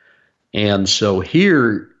 And so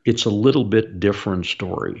here it's a little bit different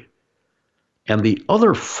story. And the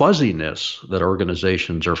other fuzziness that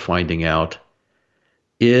organizations are finding out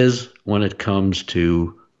is when it comes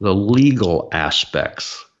to the legal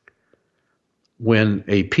aspects. When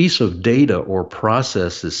a piece of data or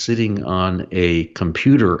process is sitting on a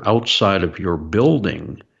computer outside of your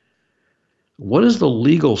building, what is the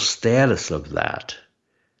legal status of that?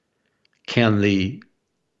 Can the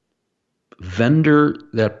vendor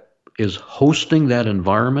that is hosting that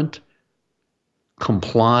environment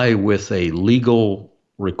comply with a legal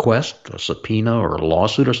request, a subpoena or a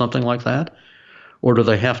lawsuit or something like that? Or do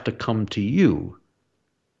they have to come to you?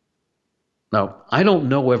 Now, I don't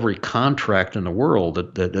know every contract in the world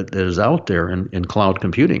that is out there in cloud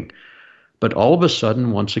computing, but all of a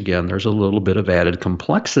sudden, once again, there's a little bit of added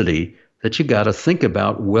complexity that you got to think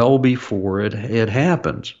about well before it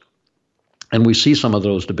happens. And we see some of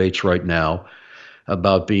those debates right now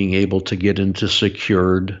about being able to get into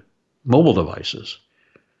secured mobile devices.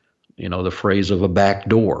 You know, the phrase of a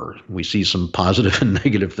backdoor. We see some positive and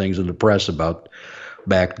negative things in the press about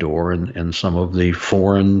backdoor and some of the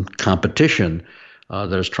foreign competition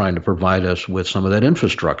that is trying to provide us with some of that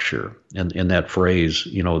infrastructure and that phrase,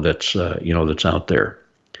 that's out there.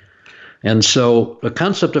 And so the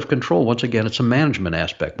concept of control, once again, it's a management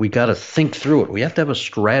aspect. We got to think through it. We have to have a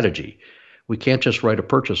strategy. We can't just write a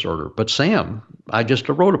purchase order. But Sam, I just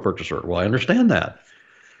wrote a purchase order. Well, I understand that.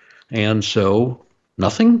 And so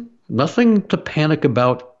nothing to panic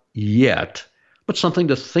about yet, but something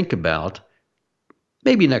to think about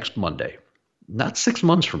maybe next Monday. Not 6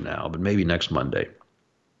 months from now, but maybe next Monday.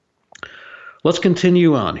 Let's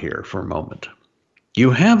continue on here for a moment.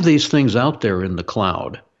 You have these things out there in the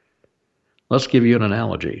cloud. Let's give you an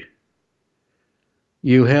analogy.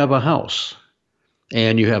 You have a house,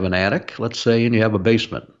 and you have an attic, let's say, and you have a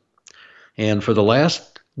basement. And for the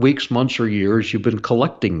last weeks, months, or years, you've been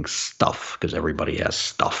collecting stuff, because everybody has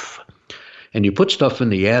stuff. And you put stuff in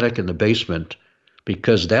the attic and the basement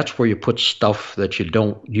because that's where you put stuff that you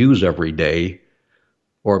don't use every day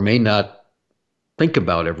or may not think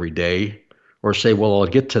about every day, or say, well, I'll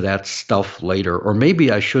get to that stuff later. Or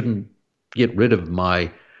maybe I shouldn't get rid of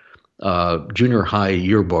my junior high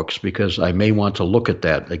yearbooks because I may want to look at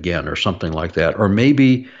that again or something like that. Or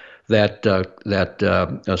maybe that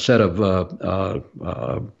a set of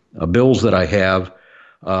bills that I have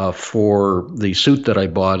for the suit that I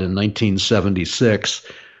bought in 1976,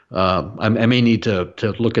 I may need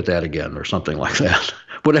to look at that again or something like that.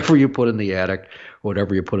 Whatever you put in the attic,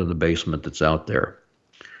 whatever you put in the basement that's out there.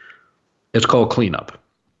 It's called cleanup.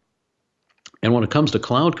 And when it comes to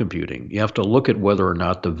cloud computing, you have to look at whether or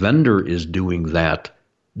not the vendor is doing that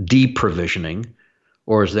deprovisioning,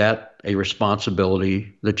 or is that a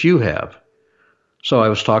responsibility that you have? So I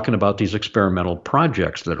was talking about these experimental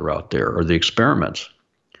projects that are out there, or the experiments.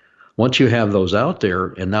 Once you have those out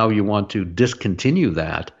there and now you want to discontinue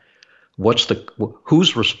that,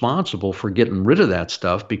 who's responsible for getting rid of that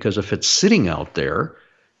stuff? Because if it's sitting out there,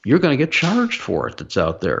 you're going to get charged for it that's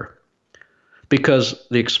out there. Because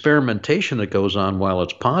the experimentation that goes on while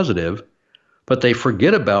it's positive, but they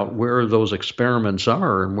forget about where those experiments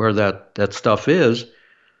are and where that stuff is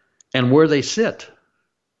and where they sit.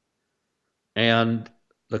 And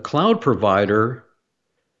the cloud provider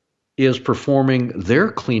is performing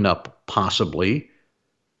their cleanup possibly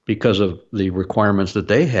because of the requirements that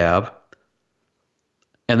they have,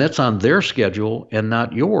 and that's on their schedule and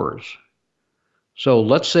not yours. So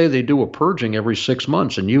let's say they do a purging every 6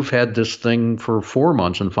 months and you've had this thing for 4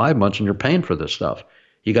 months and 5 months and you're paying for this stuff.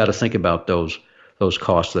 You got to think about those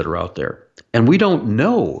costs that are out there. And we don't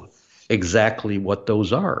know exactly what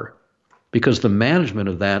those are because the management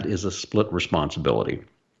of that is a split responsibility.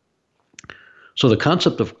 So the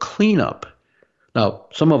concept of cleanup, now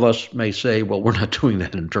some of us may say, well, we're not doing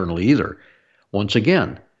that internally either. Once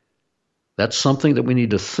again, that's something that we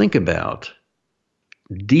need to think about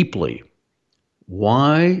deeply.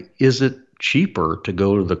 Why is it cheaper to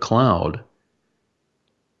go to the cloud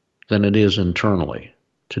than it is internally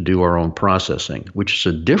to do our own processing, which is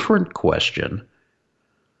a different question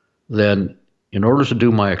than in order to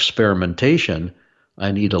do my experimentation,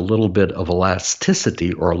 I need a little bit of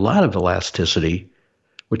elasticity or a lot of elasticity,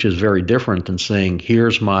 which is very different than saying,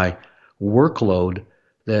 here's my workload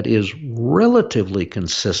that is relatively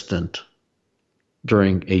consistent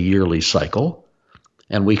during a yearly cycle.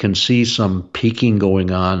 And we can see some peaking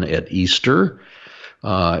going on at Easter,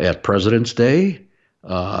 at President's Day,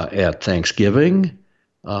 at Thanksgiving,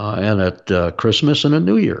 and at Christmas and at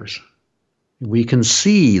New Year's. We can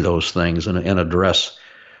see those things and address,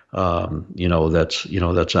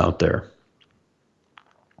 that's out there.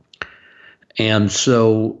 And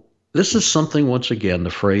so this is something, once again,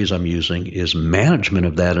 the phrase I'm using is management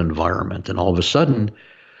of that environment. And all of a sudden,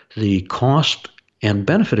 the cost and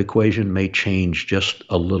benefit equation may change just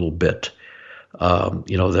a little bit,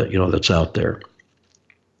 that's out there.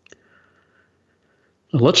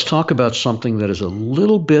 Let's talk about something that is a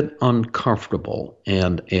little bit uncomfortable.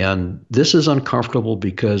 And this is uncomfortable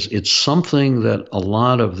because it's something that a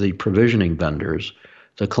lot of the provisioning vendors,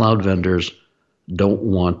 the cloud vendors, don't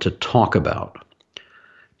want to talk about.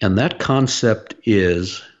 And that concept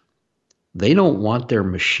is they don't want their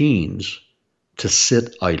machines to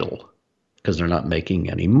sit idle because they're not making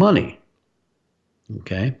any money.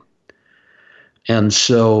 Okay? And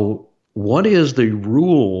so what is the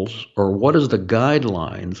rules, or what is the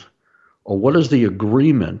guidelines, or what is the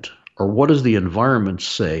agreement, or what does the environment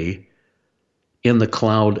say in the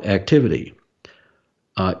cloud activity?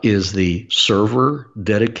 Is the server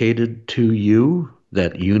dedicated to you,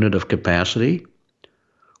 that unit of capacity?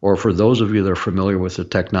 Or for those of you that are familiar with the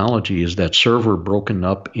technology, is that server broken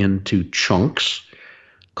up into chunks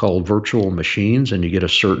called virtual machines and you get a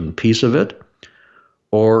certain piece of it?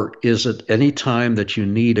 Or is it any time that you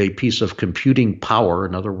need a piece of computing power,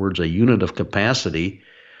 in other words, a unit of capacity,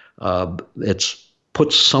 it's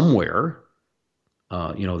put somewhere,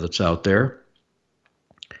 that's out there?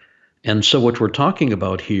 And so what we're talking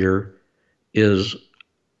about here is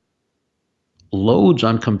loads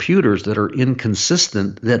on computers that are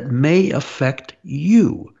inconsistent that may affect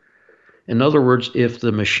you. In other words, if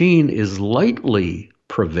the machine is lightly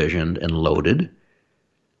provisioned and loaded,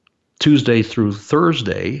 Tuesday through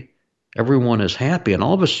Thursday, everyone is happy, and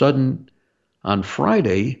all of a sudden on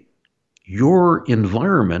Friday, your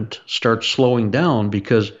environment starts slowing down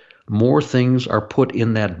because more things are put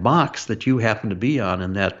in that box that you happen to be on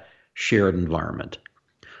in that shared environment.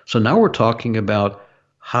 So now we're talking about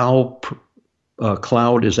how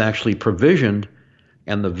cloud is actually provisioned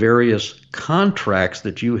and the various contracts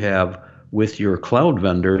that you have with your cloud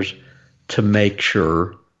vendors to make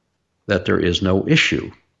sure that there is no issue,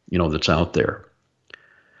 that's out there.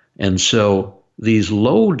 And so these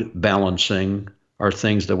load balancing are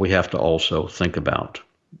things that we have to also think about,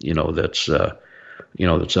 that's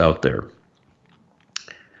out there.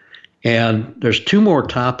 And there's two more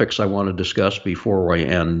topics I want to discuss before I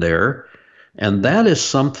end there. And that is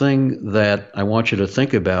something that I want you to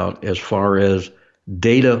think about as far as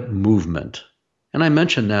data movement. And I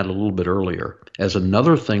mentioned that a little bit earlier as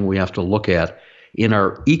another thing we have to look at in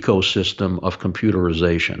our ecosystem of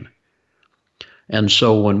computerization. And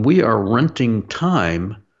so when we are renting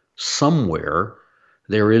time somewhere,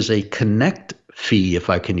 there is a connect fee, if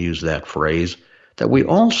I can use that phrase, that we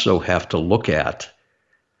also have to look at.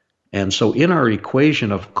 And so in our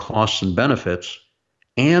equation of costs and benefits,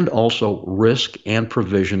 and also risk and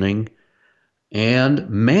provisioning and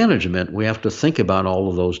management, we have to think about all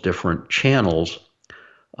of those different channels,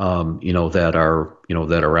 that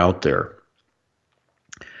are out there.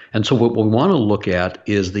 And so what we want to look at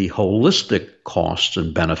is the holistic costs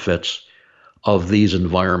and benefits of these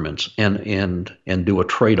environments and do a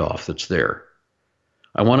trade-off that's there.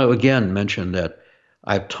 I want to again mention that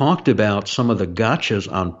I've talked about some of the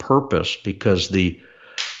gotchas on purpose because the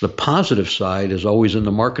positive side is always in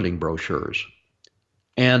the marketing brochures.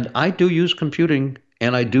 And I do use computing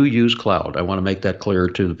and I do use cloud. I want to make that clear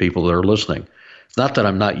to the people that are listening. It's not that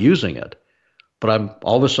I'm not using it, but I'm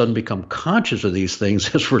all of a sudden become conscious of these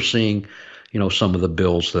things as we're seeing, some of the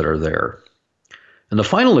bills that are there. And the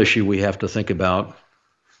final issue we have to think about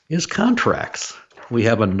is contracts. We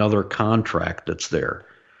have another contract that's there,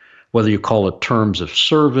 whether you call it terms of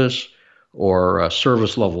service or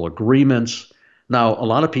service level agreements. Now, a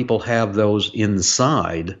lot of people have those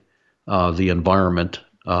inside the environment,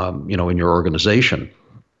 in your organization,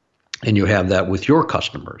 and you have that with your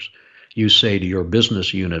customers. You say to your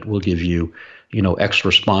business unit, we'll give you, X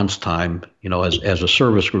response time, as a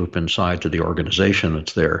service group inside to the organization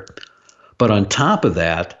that's there. But on top of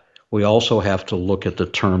that, we also have to look at the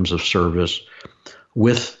terms of service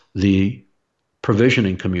with the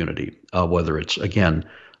provisioning community, whether it's, again,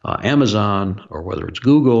 Amazon, or whether it's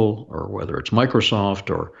Google, or whether it's Microsoft,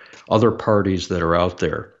 or other parties that are out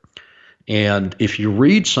there. And if you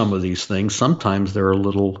read some of these things, sometimes they're a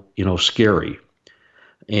little, scary.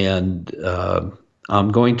 And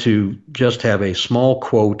I'm going to just have a small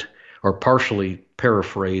quote or partially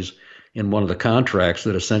paraphrase in one of the contracts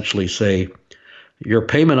that essentially say, your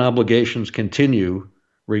payment obligations continue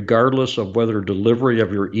regardless of whether delivery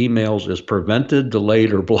of your emails is prevented,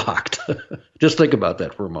 delayed, or blocked. Just think about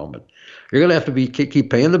that for a moment. You're going to have to keep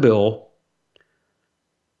paying the bill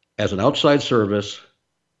as an outside service,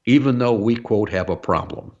 even though we, quote, have a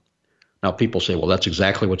problem. Now, people say, well, that's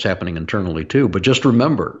exactly what's happening internally too. But just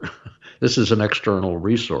remember, this is an external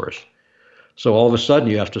resource. So all of a sudden,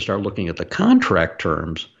 you have to start looking at the contract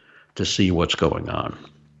terms to see what's going on.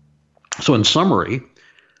 So in summary,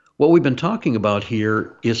 what we've been talking about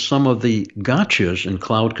here is some of the gotchas in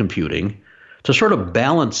cloud computing to sort of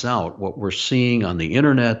balance out what we're seeing on the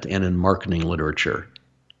internet and in marketing literature.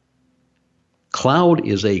 Cloud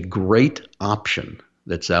is a great option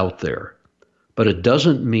that's out there, but it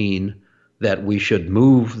doesn't mean that we should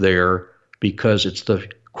move there because it's the,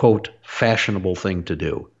 quote, fashionable thing to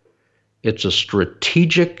do. It's a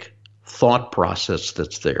strategic thought process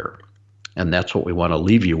that's there. And that's what we want to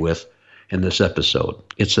leave you with in this episode.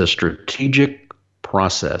 It's a strategic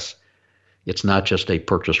process. It's not just a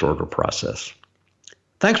purchase order process.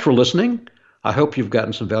 Thanks for listening. I hope you've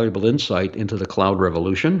gotten some valuable insight into the cloud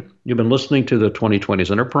revolution. You've been listening to the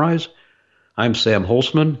 2020s Enterprise. I'm Sam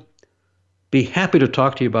Holzman. Be happy to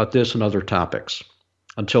talk to you about this and other topics.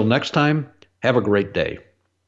 Until next time, have a great day.